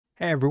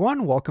Hey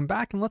everyone, welcome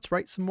back, and let's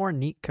write some more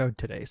Leetcode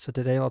today. So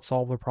today let's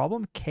solve the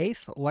problem,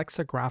 kth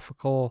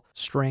lexicographical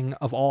string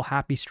of all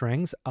happy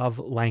strings of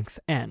length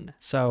n.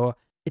 So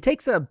it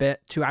takes a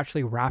bit to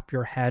actually wrap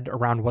your head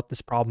around what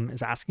this problem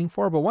is asking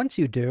for, but once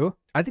you do,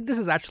 I think this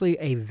is actually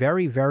a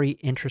very, very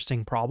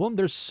interesting problem.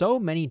 There's so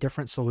many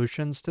different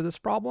solutions to this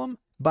problem,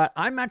 but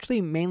I'm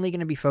actually mainly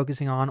going to be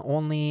focusing on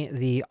only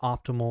the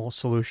optimal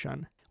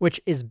solution, which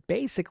is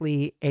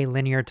basically a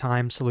linear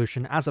time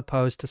solution as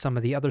opposed to some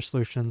of the other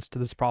solutions to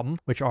this problem,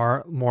 which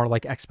are more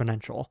like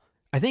exponential.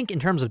 I think in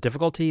terms of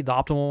difficulty, the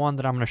optimal one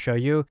that I'm going to show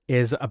you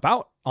is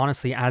about,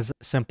 honestly, as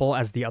simple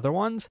as the other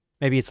ones.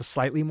 Maybe it's a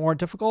slightly more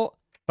difficult,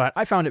 but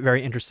I found it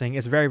very interesting.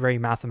 It's very, very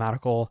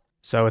mathematical.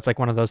 So it's like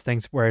one of those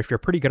things where if you're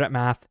pretty good at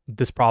math,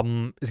 this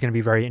problem is going to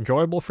be very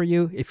enjoyable for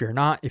you. If you're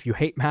not, if you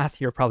hate math,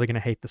 you're probably going to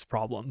hate this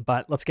problem,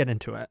 but let's get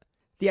into it.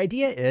 The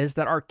idea is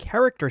that our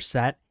character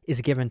set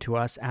is given to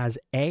us as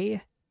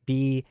A,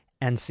 B,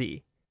 and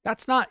C.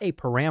 That's not a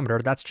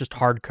parameter, that's just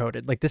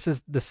hard-coded. Like this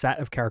is the set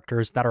of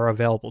characters that are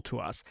available to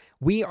us.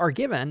 We are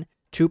given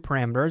two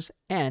parameters,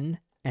 N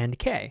and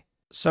K.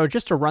 So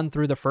just to run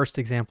through the first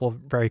example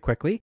very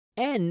quickly,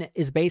 N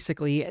is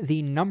basically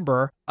the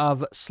number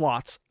of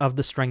slots of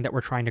the string that we're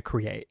trying to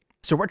create.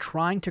 So we're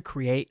trying to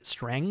create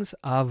strings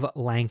of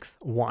length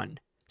 1.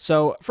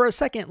 So for a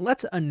second,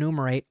 let's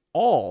enumerate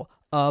all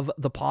of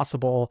the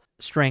possible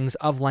strings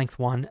of length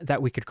 1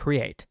 that we could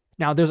create.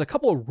 Now, there's a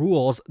couple of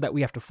rules that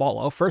we have to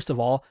follow. First of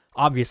all,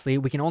 obviously,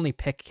 we can only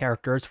pick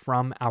characters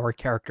from our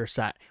character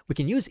set. We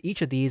can use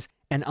each of these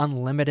an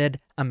unlimited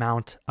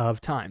amount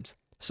of times.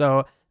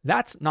 So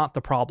that's not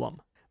the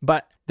problem.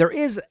 But there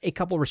is a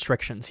couple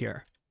restrictions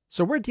here.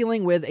 So we're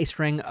dealing with a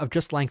string of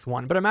just length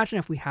 1, but imagine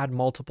if we had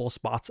multiple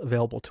spots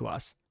available to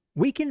us.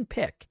 We can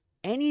pick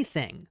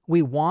anything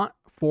we want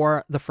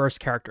for the first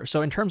character.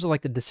 So in terms of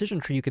like the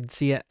decision tree, you could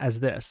see it as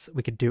this.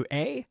 We could do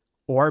A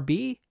or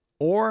B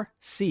or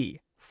C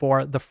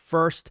for the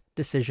first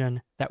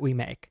decision that we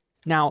make.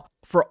 Now,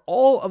 for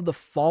all of the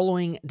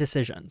following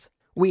decisions,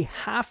 we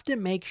have to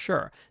make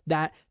sure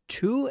that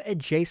two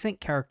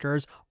adjacent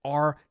characters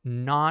are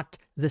not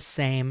the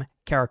same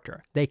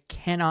character. They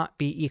cannot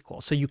be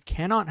equal. So you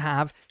cannot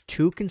have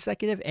two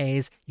consecutive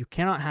A's, you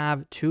cannot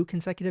have two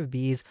consecutive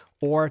B's,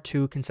 or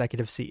two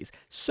consecutive C's.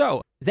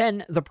 So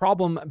then the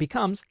problem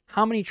becomes,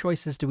 how many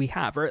choices do we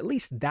have? Or at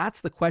least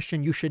that's the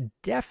question you should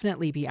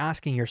definitely be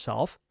asking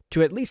yourself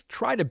to at least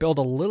try to build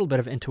a little bit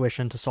of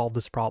intuition to solve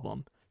this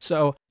problem.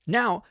 So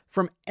now,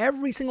 from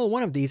every single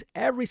one of these,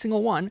 every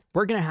single one,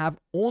 we're going to have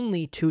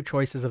only two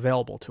choices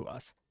available to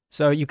us.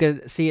 So you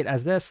could see it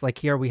as this, like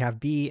here we have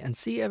B and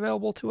C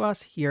available to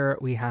us, here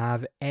we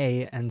have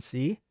A and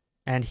C,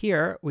 and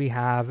here we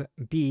have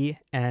B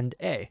and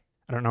A.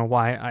 I don't know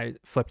why I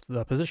flipped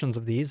the positions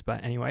of these,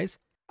 but anyways,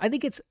 I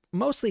think it's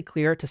mostly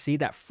clear to see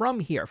that from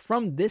here,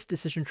 from this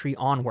decision tree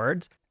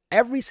onwards,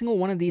 every single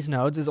one of these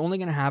nodes is only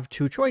going to have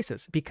two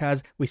choices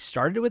because we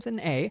started with an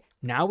A,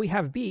 now we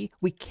have B,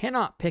 we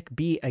cannot pick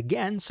B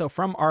again, so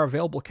from our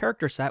available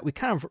character set, we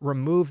kind of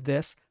remove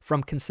this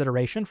from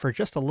consideration for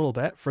just a little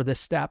bit for this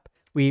step.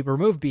 We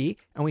remove B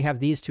and we have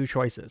these two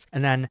choices,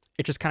 and then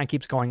it just kind of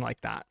keeps going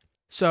like that.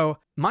 So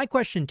my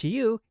question to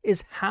you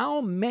is, how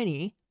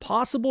many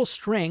possible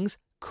strings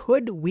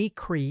could we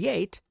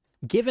create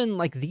given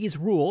like these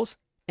rules,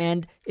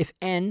 and if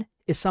n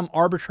is some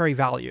arbitrary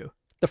value?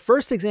 The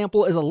first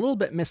example is a little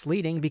bit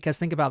misleading because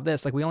think about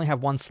this, like we only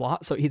have one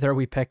slot, so either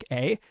we pick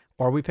A,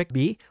 or we pick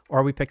B,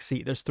 or we pick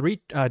C. There's three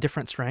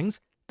different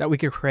strings that we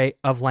could create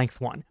of length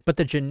 1. But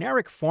the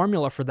generic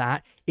formula for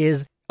that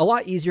is a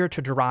lot easier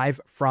to derive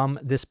from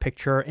this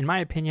picture. In my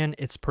opinion,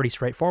 it's pretty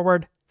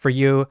straightforward. For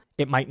you,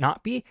 it might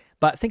not be,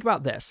 but think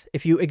about this.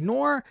 If you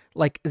ignore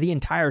like the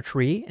entire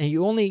tree and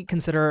you only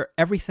consider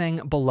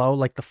everything below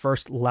like the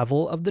first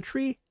level of the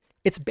tree,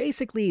 it's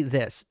basically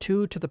this,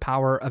 2 to the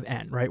power of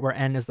n, right? Where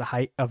n is the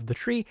height of the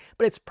tree,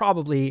 but it's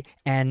probably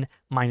n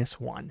minus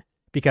 1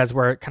 because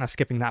we're kind of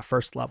skipping that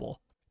first level.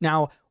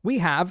 Now, we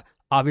have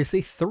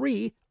obviously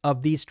 3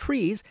 of these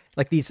trees,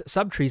 like these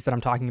subtrees that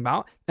I'm talking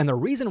about, and the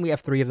reason we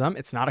have 3 of them,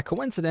 it's not a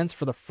coincidence.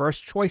 For the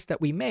first choice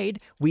that we made,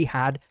 we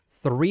had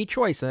 3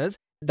 choices.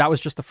 That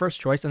was just the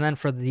first choice, and then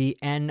for the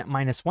n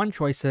minus 1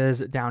 choices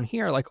down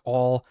here, like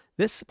all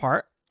this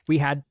part, we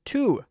had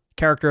 2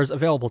 characters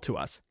available to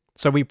us.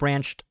 So we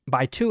branched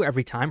by 2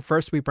 every time.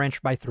 First, we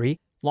branched by 3.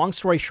 Long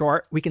story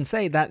short, we can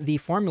say that the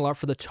formula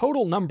for the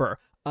total number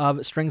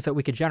of strings that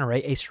we could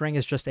generate, a string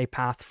is just a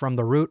path from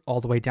the root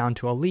all the way down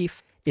to a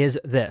leaf, is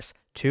this,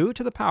 2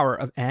 to the power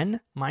of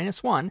n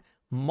minus 1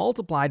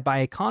 multiplied by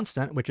a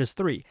constant, which is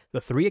 3.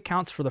 The 3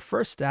 accounts for the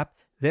first step.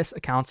 This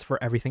accounts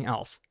for everything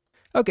else.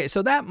 Okay,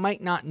 so that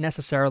might not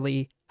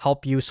necessarily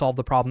help you solve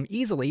the problem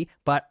easily,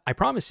 but I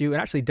promise you it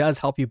actually does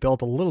help you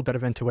build a little bit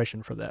of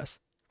intuition for this.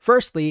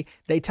 Firstly,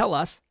 they tell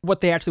us what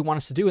they actually want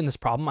us to do in this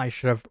problem. I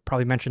should have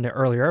probably mentioned it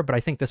earlier, but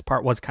I think this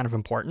part was kind of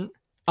important.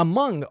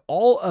 Among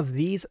all of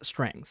these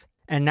strings,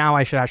 and now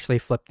I should actually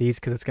flip these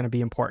because it's going to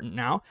be important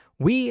now,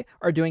 we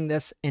are doing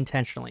this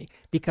intentionally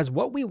because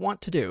what we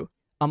want to do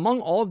among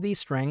all of these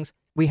strings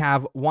we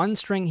have one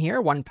string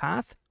here, one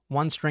path,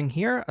 one string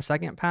here, a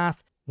second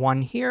path,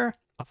 one here,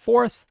 a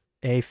fourth,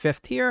 a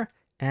fifth here,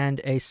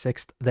 and a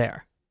sixth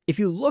there. If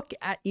you look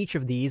at each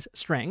of these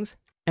strings,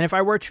 and if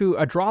I were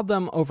to draw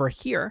them over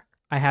here,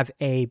 I have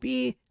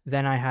AB,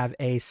 then I have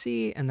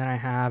AC, and then I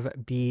have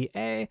BA,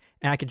 and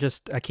I could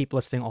just keep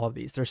listing all of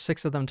these. There's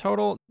 6 of them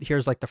total.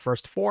 Here's like the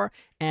first 4,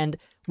 and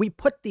we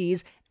put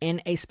these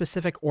in a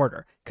specific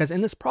order, because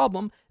in this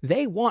problem,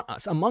 they want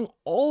us, among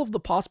all of the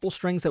possible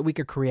strings that we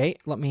could create,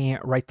 let me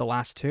write the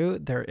last 2.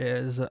 There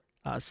is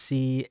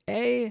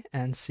CA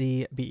and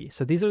CB.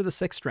 So these are the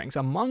 6 strings.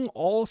 Among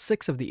all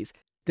 6 of these,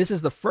 this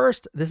is the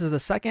first, this is the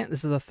second,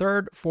 this is the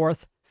third,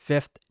 fourth,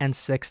 fifth, and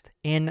sixth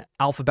in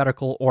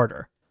alphabetical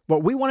order.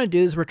 What we want to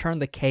do is return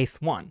the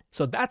kth one.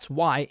 So that's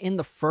why in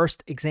the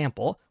first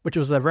example, which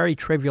was a very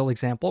trivial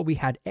example, we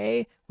had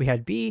A, we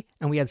had B,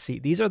 and we had C.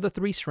 These are the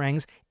 3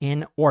 strings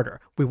in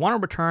order. We want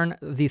to return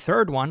the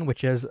third one,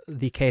 which is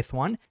the kth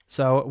one.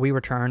 So we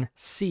return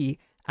C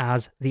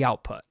as the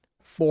output.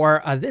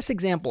 For this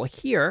example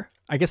here,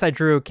 I guess I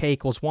drew k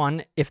equals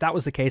 1. If that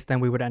was the case, then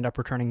we would end up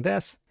returning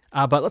this.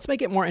 But let's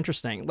make it more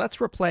interesting. Let's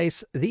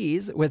replace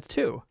these with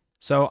 2.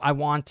 So I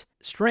want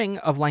string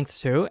of length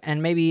 2,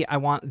 and maybe I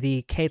want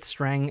the kth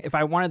string. If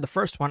I wanted the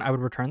first one, I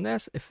would return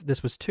this. If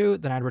this was 2,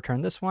 then I'd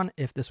return this one.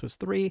 If this was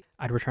 3,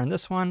 I'd return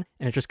this one,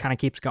 and it just kind of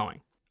keeps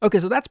going. Okay,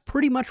 so that's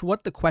pretty much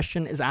what the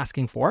question is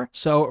asking for.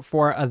 So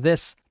for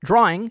this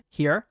drawing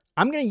here,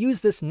 I'm going to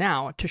use this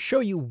now to show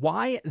you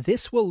why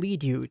this will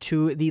lead you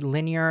to the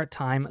linear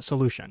time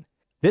solution.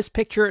 This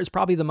picture is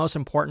probably the most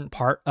important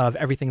part of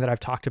everything that I've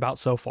talked about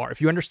so far.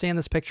 If you understand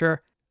this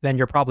picture, then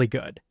you're probably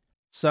good.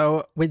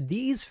 So with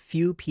these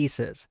few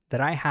pieces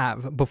that I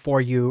have before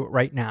you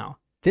right now,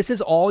 this is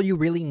all you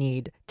really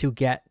need to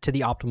get to the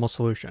optimal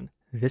solution.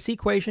 This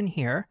equation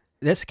here,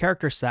 this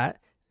character set,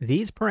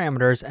 these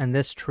parameters, and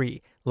this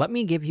tree. Let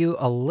me give you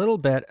a little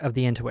bit of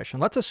the intuition.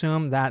 Let's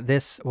assume that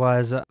this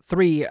was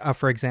 3,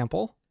 for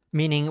example,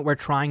 meaning we're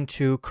trying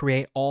to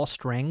create all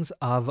strings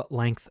of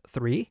length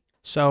 3.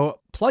 So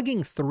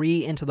plugging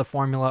 3 into the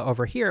formula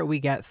over here, we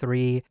get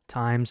 3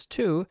 times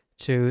 2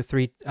 to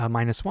 3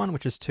 minus 1,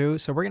 which is 2.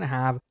 So we're going to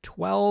have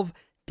 12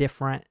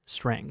 different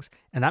strings.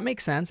 And that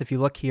makes sense. If you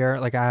look here,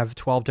 like I have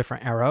 12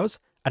 different arrows.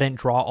 I didn't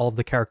draw all of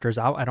the characters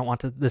out. I don't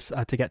want this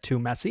to get too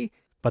messy,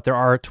 but there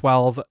are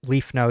 12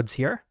 leaf nodes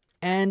here.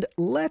 And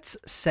let's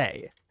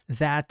say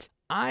that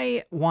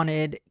I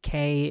wanted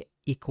k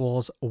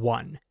equals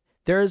 1.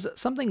 There's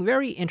something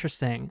very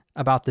interesting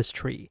about this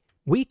tree.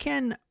 We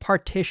can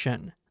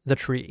partition the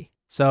tree.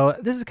 So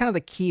this is kind of the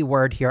key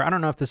word here. I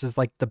don't know if this is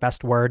like the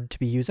best word to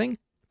be using,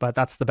 but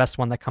that's the best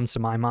one that comes to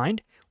my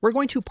mind. We're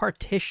going to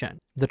partition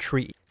the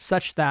tree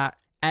such that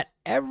at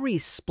every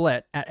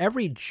split, at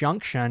every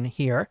junction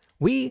here,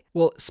 we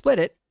will split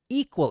it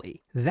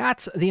equally.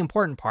 That's the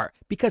important part,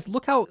 because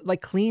look how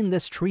like clean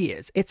this tree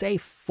is. It's a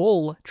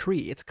full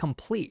tree. It's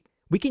complete.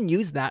 We can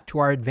use that to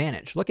our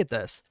advantage. Look at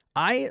this.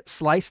 I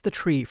slice the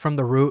tree from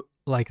the root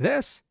like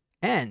this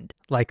and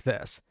like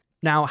this.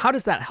 Now, how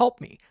does that help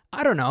me?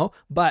 I don't know,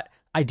 but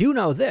I do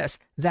know this,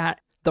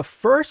 that the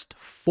first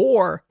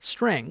 4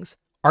 strings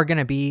are going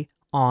to be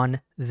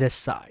on this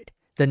side.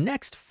 The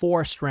next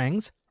 4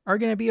 strings are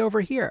going to be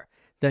over here.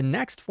 The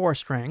next 4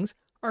 strings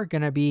are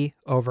going to be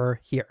over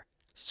here.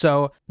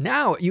 So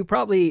now you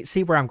probably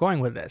see where I'm going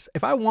with this.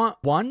 If I want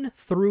 1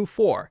 through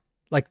 4,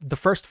 like the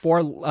first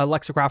 4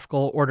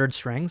 lexicographical ordered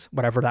strings,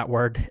 whatever that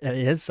word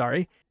is,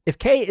 sorry. If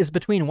k is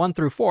between 1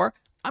 through 4,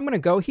 I'm going to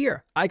go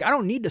here. I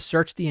don't need to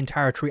search the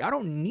entire tree. I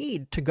don't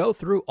need to go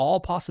through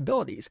all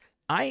possibilities.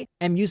 I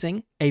am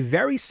using a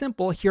very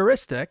simple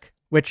heuristic,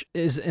 which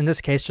is in this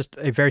case just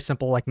a very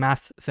simple like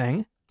math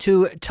thing,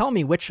 to tell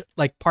me which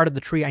like part of the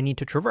tree I need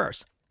to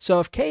traverse. So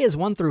if k is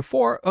 1 through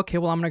 4, okay,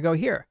 well, I'm going to go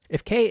here.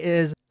 If k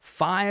is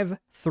 5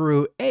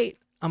 through 8,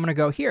 I'm going to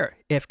go here.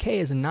 If k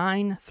is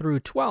 9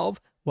 through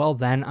 12, well,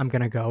 then I'm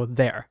going to go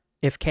there.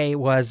 If k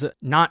was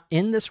not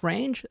in this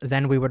range,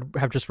 then we would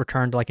have just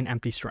returned like an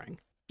empty string.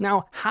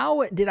 Now,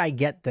 how did I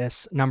get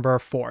this number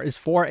 4? Is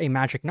 4 a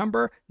magic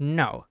number?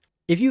 No.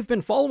 If you've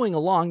been following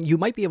along, you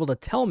might be able to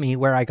tell me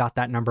where I got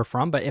that number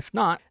from, but if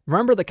not,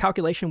 remember the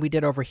calculation we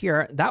did over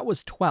here, that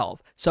was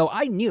 12. So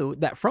I knew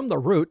that from the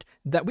root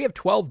that we have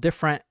 12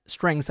 different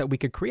strings that we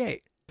could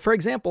create. For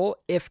example,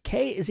 if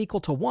k is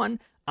equal to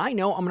 1, I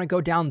know I'm going to go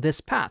down this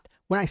path.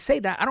 When I say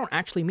that, I don't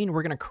actually mean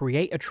we're going to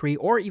create a tree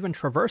or even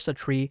traverse a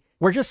tree.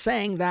 We're just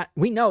saying that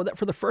we know that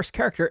for the first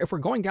character, if we're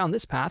going down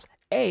this path,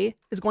 A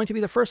is going to be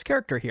the first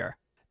character here.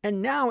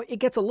 And now it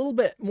gets a little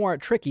bit more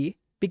tricky,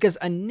 because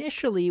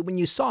initially when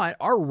you saw it,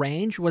 our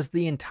range was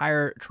the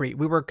entire tree.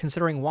 We were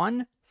considering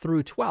 1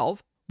 through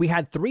 12. We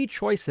had 3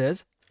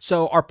 choices.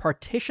 So our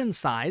partition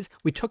size,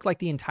 we took like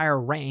the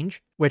entire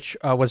range, which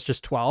was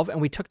just 12,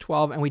 and we took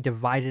 12 and we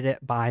divided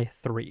it by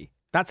 3.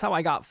 That's how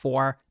I got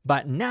 4.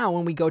 But now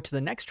when we go to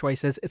the next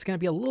choices, it's going to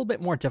be a little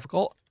bit more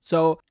difficult.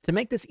 So to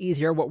make this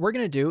easier, what we're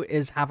going to do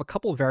is have a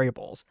couple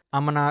variables.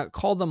 I'm going to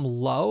call them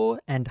low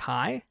and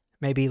high.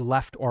 Maybe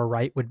left or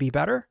right would be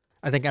better.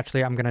 I think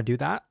actually I'm going to do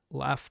that.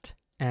 Left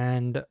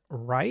and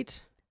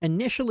right.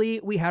 initially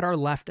we had our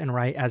left and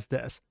right as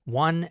this,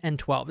 1 and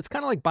 12. It's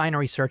kind of like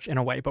binary search in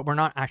a way, but we're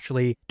not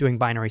actually doing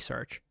binary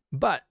search.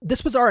 But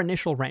this was our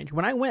initial range.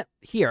 When I went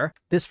here,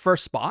 this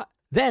first spot,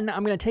 then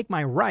I'm going to take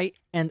my right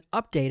and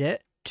update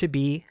it to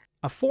be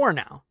a 4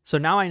 now. So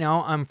now I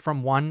know I'm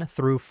from 1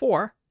 through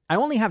 4. I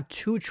only have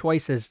 2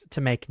 choices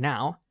to make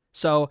now.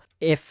 So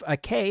if a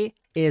K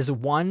is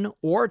 1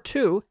 or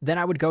 2, then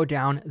I would go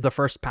down the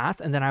first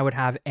path, and then I would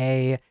have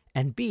A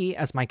and B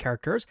as my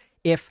characters.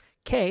 If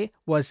K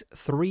was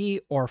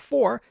 3 or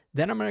 4,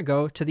 then I'm going to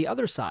go to the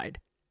other side,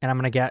 and I'm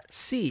going to get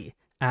C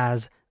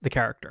as the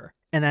character.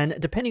 And then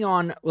depending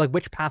on like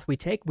which path we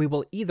take, we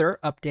will either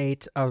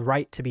update a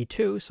right to be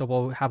 2, so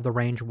we'll have the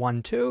range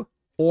 1, 2,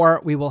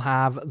 or we will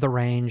have the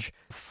range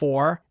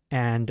 4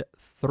 and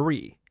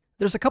 3.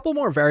 There's a couple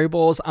more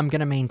variables I'm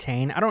going to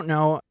maintain. I don't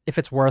know if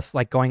it's worth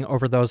like going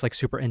over those like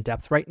super in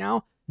depth right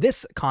now.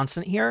 This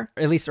constant here,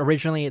 at least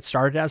originally it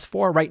started as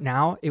 4. Right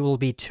now it will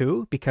be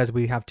 2 because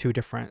we have 2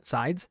 different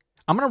sides.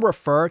 I'm going to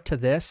refer to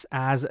this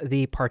as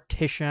the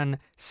partition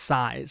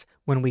size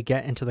when we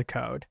get into the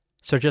code.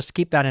 So just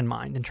keep that in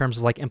mind in terms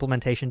of like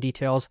implementation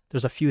details.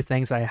 There's a few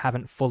things I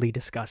haven't fully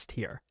discussed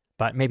here,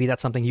 but maybe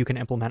that's something you can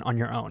implement on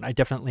your own. I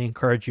definitely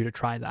encourage you to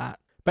try that.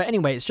 But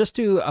anyways, just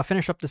to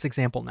finish up this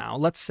example now,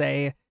 let's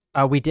say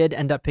we did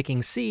end up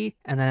picking C,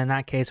 and then in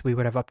that case, we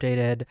would have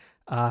updated,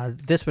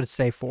 this would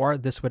say 4,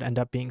 this would end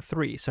up being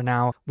 3. So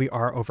now we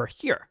are over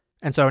here.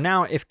 And so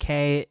now if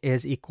K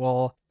is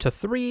equal to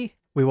 3,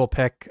 we will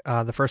pick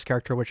the first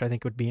character, which I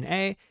think would be an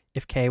A.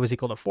 If K was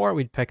equal to 4,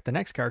 we'd pick the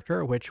next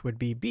character, which would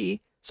be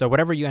B. So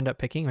whatever you end up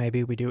picking,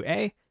 maybe we do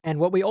A. And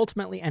what we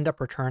ultimately end up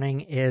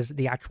returning is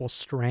the actual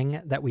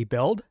string that we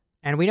build.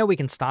 And we know we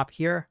can stop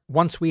here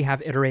once we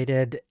have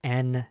iterated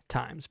n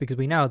times, because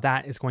we know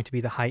that is going to be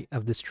the height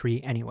of this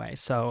tree anyway.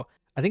 So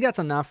I think that's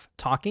enough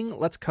talking.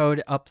 Let's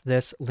code up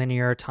this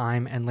linear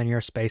time and linear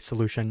space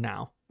solution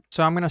now.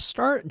 So I'm going to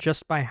start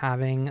just by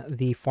having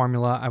the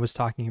formula I was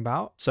talking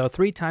about. So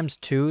 3 times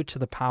 2 to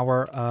the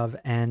power of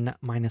n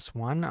minus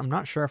 1. I'm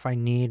not sure if I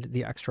need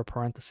the extra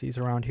parentheses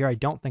around here. I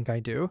don't think I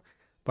do,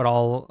 but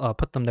I'll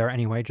put them there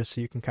anyway, just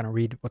so you can kind of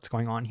read what's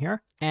going on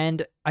here.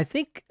 And I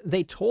think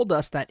they told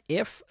us that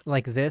if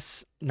like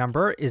this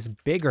number is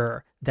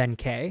bigger than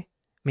K,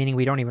 meaning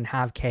we don't even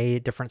have K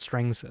different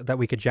strings that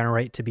we could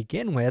generate to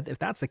begin with, if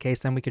that's the case,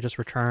 then we could just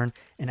return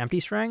an empty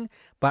string.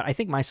 But I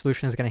think my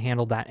solution is going to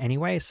handle that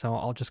anyway, so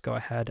I'll just go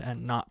ahead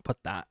and not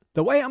put that.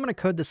 The way I'm going to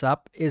code this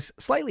up is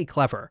slightly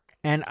clever.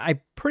 And I'm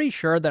pretty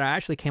sure that I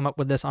actually came up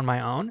with this on my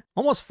own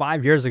almost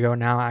 5 years ago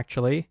now,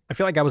 actually. I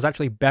feel like I was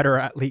actually better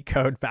at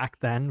Leetcode back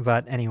then,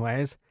 but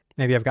anyways,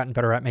 maybe I've gotten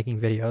better at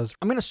making videos.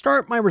 I'm going to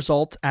start my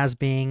result as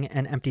being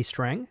an empty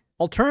string.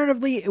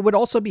 Alternatively, it would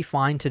also be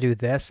fine to do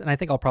this, and I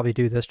think I'll probably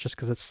do this just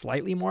because it's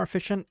slightly more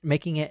efficient,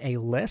 making it a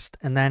list,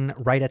 and then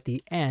right at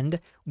the end,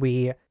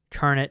 we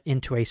turn it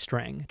into a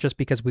string, just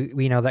because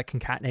we know that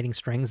concatenating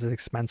strings is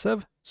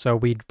expensive, so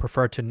we'd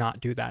prefer to not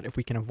do that if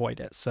we can avoid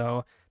it.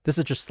 So this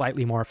is just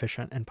slightly more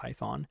efficient in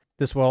Python.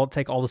 This will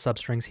take all the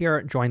substrings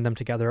here, join them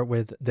together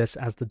with this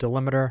as the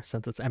delimiter.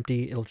 Since it's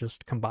empty, it'll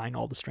just combine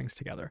all the strings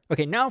together.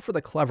 Okay, now for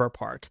the clever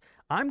part.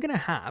 I'm going to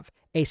have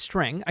a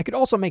string. I could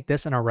also make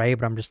this an array,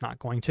 but I'm just not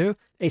going to.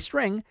 A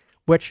string,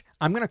 which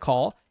I'm going to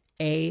call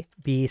A,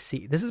 B,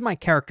 C. This is my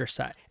character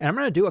set. And I'm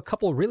going to do a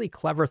couple really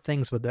clever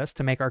things with this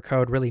to make our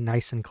code really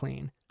nice and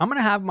clean. I'm going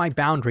to have my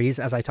boundaries,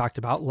 as I talked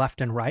about,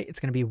 left and right. It's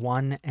going to be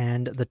 1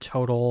 and the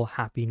total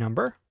happy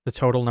number, the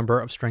total number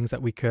of strings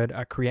that we could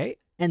create.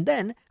 And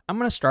then I'm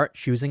going to start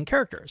choosing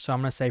characters. So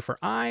I'm going to say for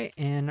I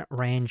in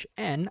range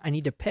n, I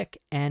need to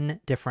pick n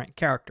different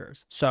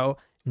characters. So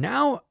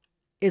now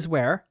is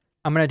where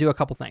I'm going to do a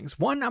couple things.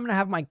 One, I'm going to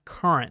have my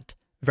current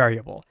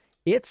variable.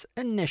 It's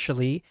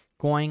initially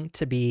going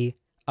to be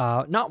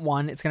not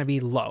 1, it's going to be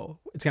low.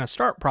 It's going to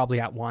start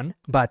probably at 1,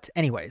 but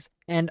anyways.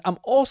 And I'm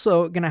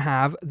also going to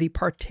have the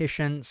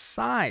partition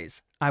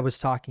size I was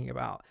talking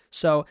about.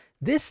 So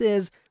this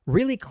is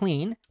really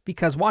clean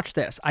because watch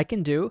this. I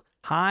can do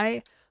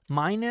high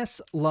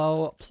minus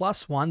low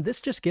plus 1. This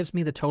just gives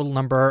me the total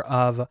number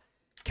of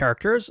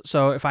characters.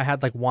 So if I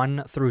had like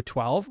 1 through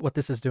 12, what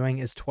this is doing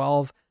is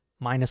 12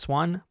 minus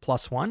 1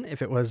 plus 1.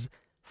 If it was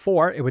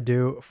 4, it would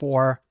do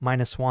 4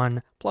 minus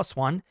 1 plus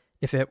 1.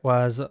 If it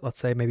was, let's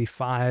say, maybe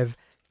 5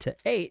 to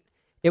 8,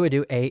 it would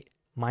do 8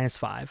 minus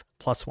 5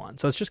 plus 1.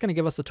 So it's just going to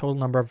give us the total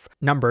number of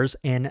numbers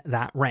in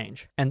that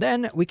range. And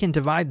then we can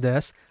divide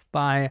this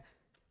by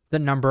the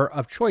number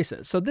of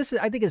choices. So this,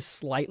 I think, is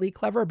slightly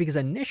clever because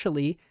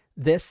initially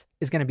this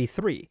is going to be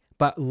 3.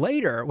 But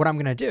later, what I'm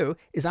going to do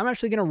is I'm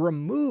actually going to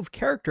remove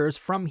characters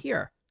from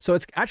here. So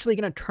it's actually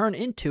going to turn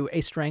into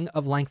a string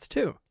of length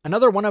 2.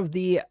 Another one of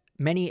the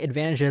many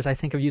advantages, I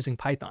think, of using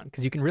Python,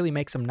 because you can really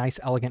make some nice,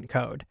 elegant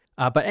code.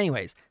 But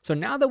anyways, so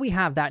now that we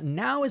have that,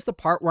 now is the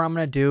part where I'm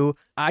going to do,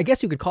 I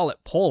guess you could call it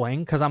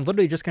polling, because I'm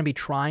literally just going to be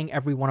trying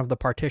every one of the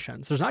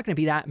partitions. There's not going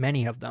to be that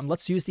many of them.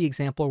 Let's use the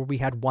example where we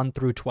had 1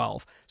 through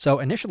 12. So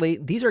initially,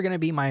 these are going to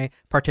be my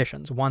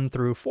partitions, 1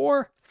 through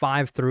 4,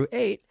 5 through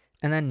 8,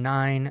 and then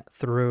 9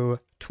 through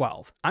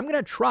 12. I'm going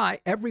to try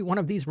every one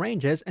of these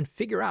ranges and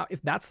figure out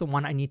if that's the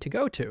one I need to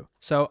go to.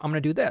 So I'm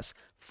going to do this.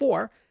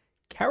 For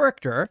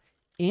character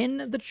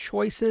in the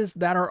choices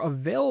that are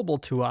available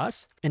to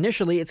us,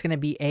 initially it's going to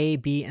be A,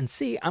 B, and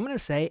C. I'm going to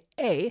say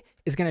A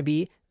is going to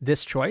be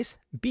this choice,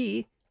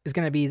 B is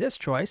going to be this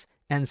choice,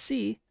 and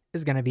C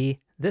is going to be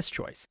this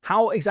choice.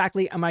 How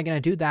exactly am I going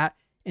to do that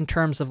in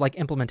terms of like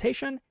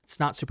implementation? It's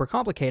not super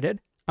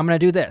complicated. I'm going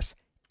to do this.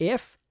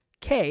 If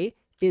K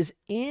is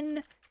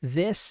in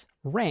this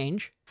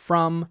range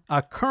from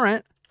a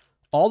current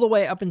all the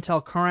way up until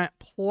current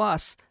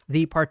plus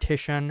the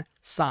partition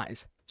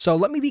size. So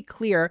let me be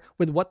clear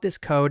with what this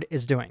code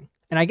is doing.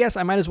 And I guess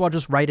I might as well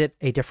just write it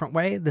a different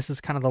way. This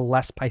is kind of the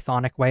less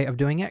Pythonic way of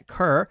doing it.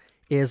 Cur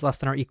is less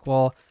than or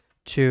equal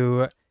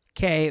to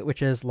K,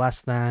 which is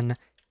less than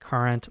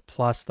current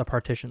plus the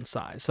partition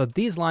size. So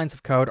these lines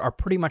of code are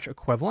pretty much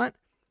equivalent.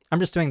 I'm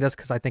just doing this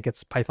because I think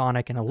it's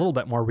Pythonic and a little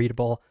bit more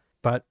readable,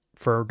 but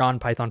for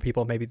non-Python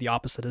people, maybe the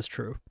opposite is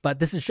true. But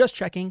this is just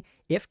checking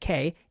if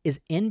K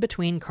is in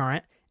between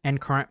current and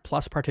current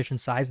plus partition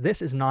size.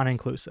 This is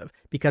non-inclusive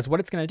because what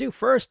it's going to do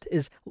first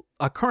is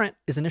a current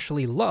is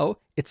initially low.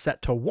 It's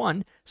set to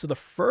 1. So the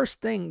first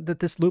thing that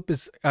this loop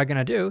is going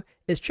to do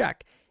is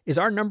check, is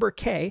our number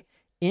K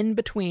in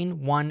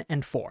between 1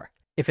 and 4?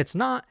 If it's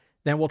not,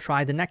 then we'll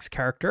try the next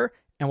character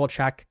and we'll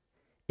check,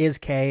 is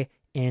K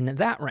in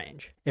that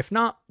range? If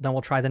not, then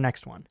we'll try the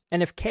next one.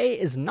 And if K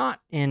is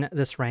not in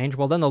this range,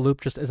 well, then the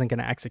loop just isn't going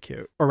to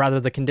execute, or rather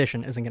the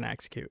condition isn't going to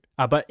execute.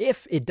 But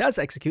if it does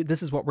execute,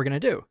 this is what we're going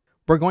to do.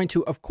 We're going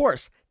to, of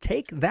course,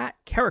 take that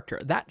character,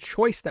 that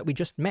choice that we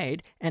just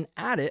made, and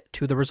add it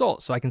to the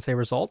result. So I can say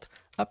result,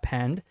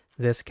 append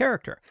this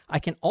character. I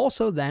can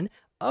also then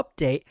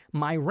update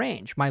my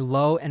range, my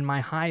low and my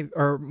high,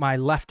 or my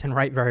left and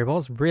right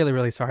variables. Really,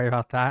 really sorry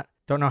about that.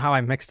 Don't know how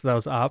I mixed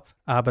those up,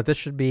 but this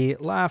should be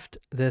left,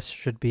 this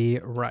should be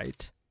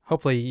right.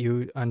 Hopefully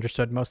you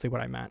understood mostly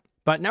what I meant.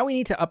 But now we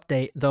need to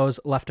update those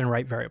left and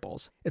right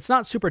variables. It's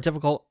not super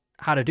difficult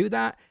how to do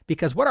that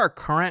because what our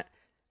current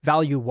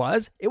value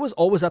was, it was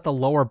always at the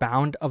lower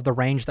bound of the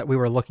range that we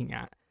were looking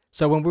at.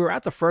 So when we were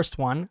at the first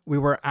one, we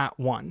were at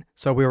 1.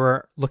 So we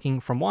were looking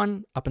from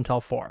 1 up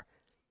until 4.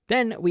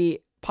 Then we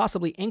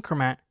possibly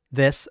increment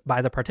this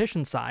by the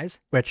partition size,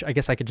 which I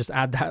guess I could just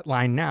add that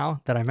line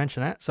now that I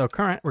mention it. So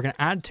current, we're going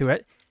to add to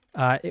it,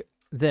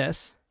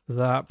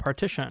 the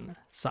partition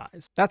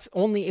size. That's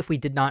only if we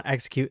did not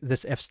execute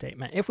this if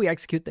statement. If we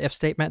execute the if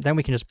statement, then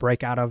we can just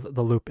break out of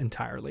the loop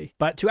entirely.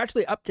 But to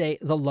actually update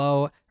the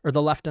low or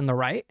the left and the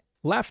right,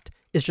 left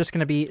is just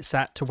going to be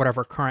set to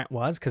whatever current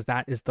was because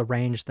that is the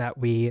range that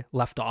we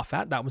left off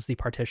at. That was the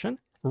partition.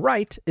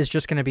 Right is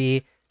just going to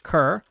be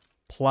cur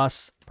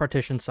plus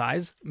partition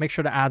size. Make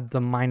sure to add the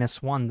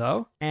 -1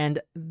 though.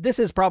 And this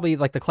is probably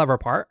like the clever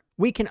part.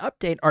 We can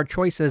update our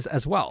choices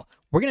as well.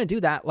 We're going to do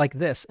that like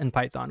this in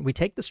Python. We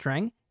take the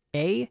string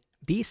A,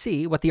 B,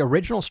 C, what the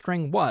original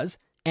string was,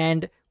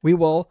 and we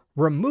will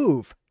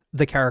remove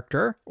the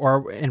character,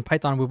 or in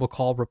Python we will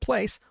call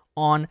replace,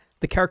 on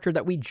the character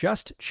that we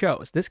just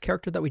chose. This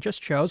character that we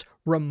just chose,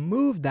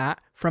 remove that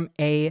from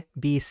A,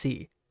 B,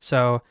 C.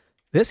 So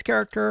this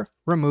character,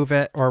 remove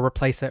it or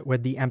replace it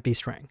with the empty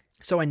string.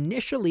 So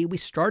initially we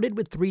started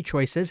with 3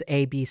 choices,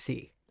 A, B,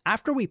 C.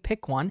 After we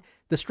pick one,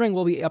 the string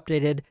will be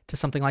updated to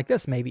something like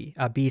this, maybe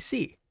B,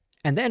 C.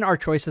 And then our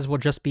choices will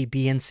just be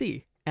B and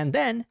C. And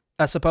then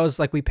suppose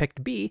like we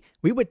picked B,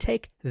 we would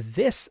take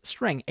this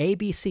string, A,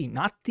 B, C,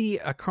 not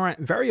the current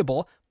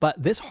variable,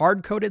 but this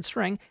hard-coded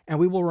string, and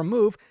we will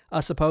remove,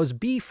 suppose,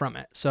 B from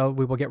it. So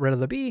we will get rid of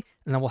the B,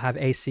 and then we'll have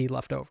AC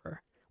left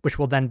over, which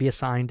will then be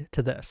assigned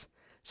to this.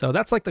 So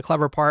that's like the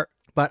clever part.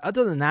 But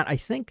other than that, I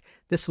think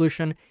this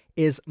solution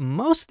is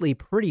mostly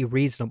pretty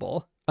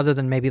reasonable, other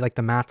than maybe like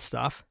the math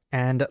stuff.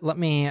 And let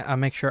me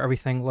make sure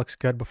everything looks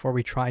good before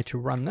we try to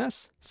run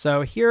this.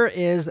 So here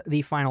is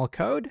the final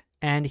code.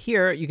 And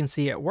here you can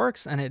see it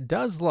works, and it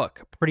does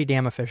look pretty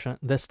damn efficient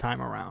this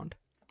time around.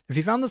 If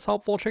you found this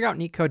helpful, check out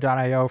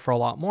Leetcode.io for a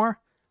lot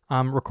more.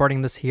 I'm recording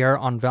this here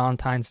on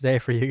Valentine's Day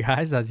for you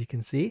guys, as you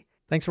can see.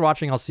 Thanks for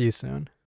watching. I'll see you soon.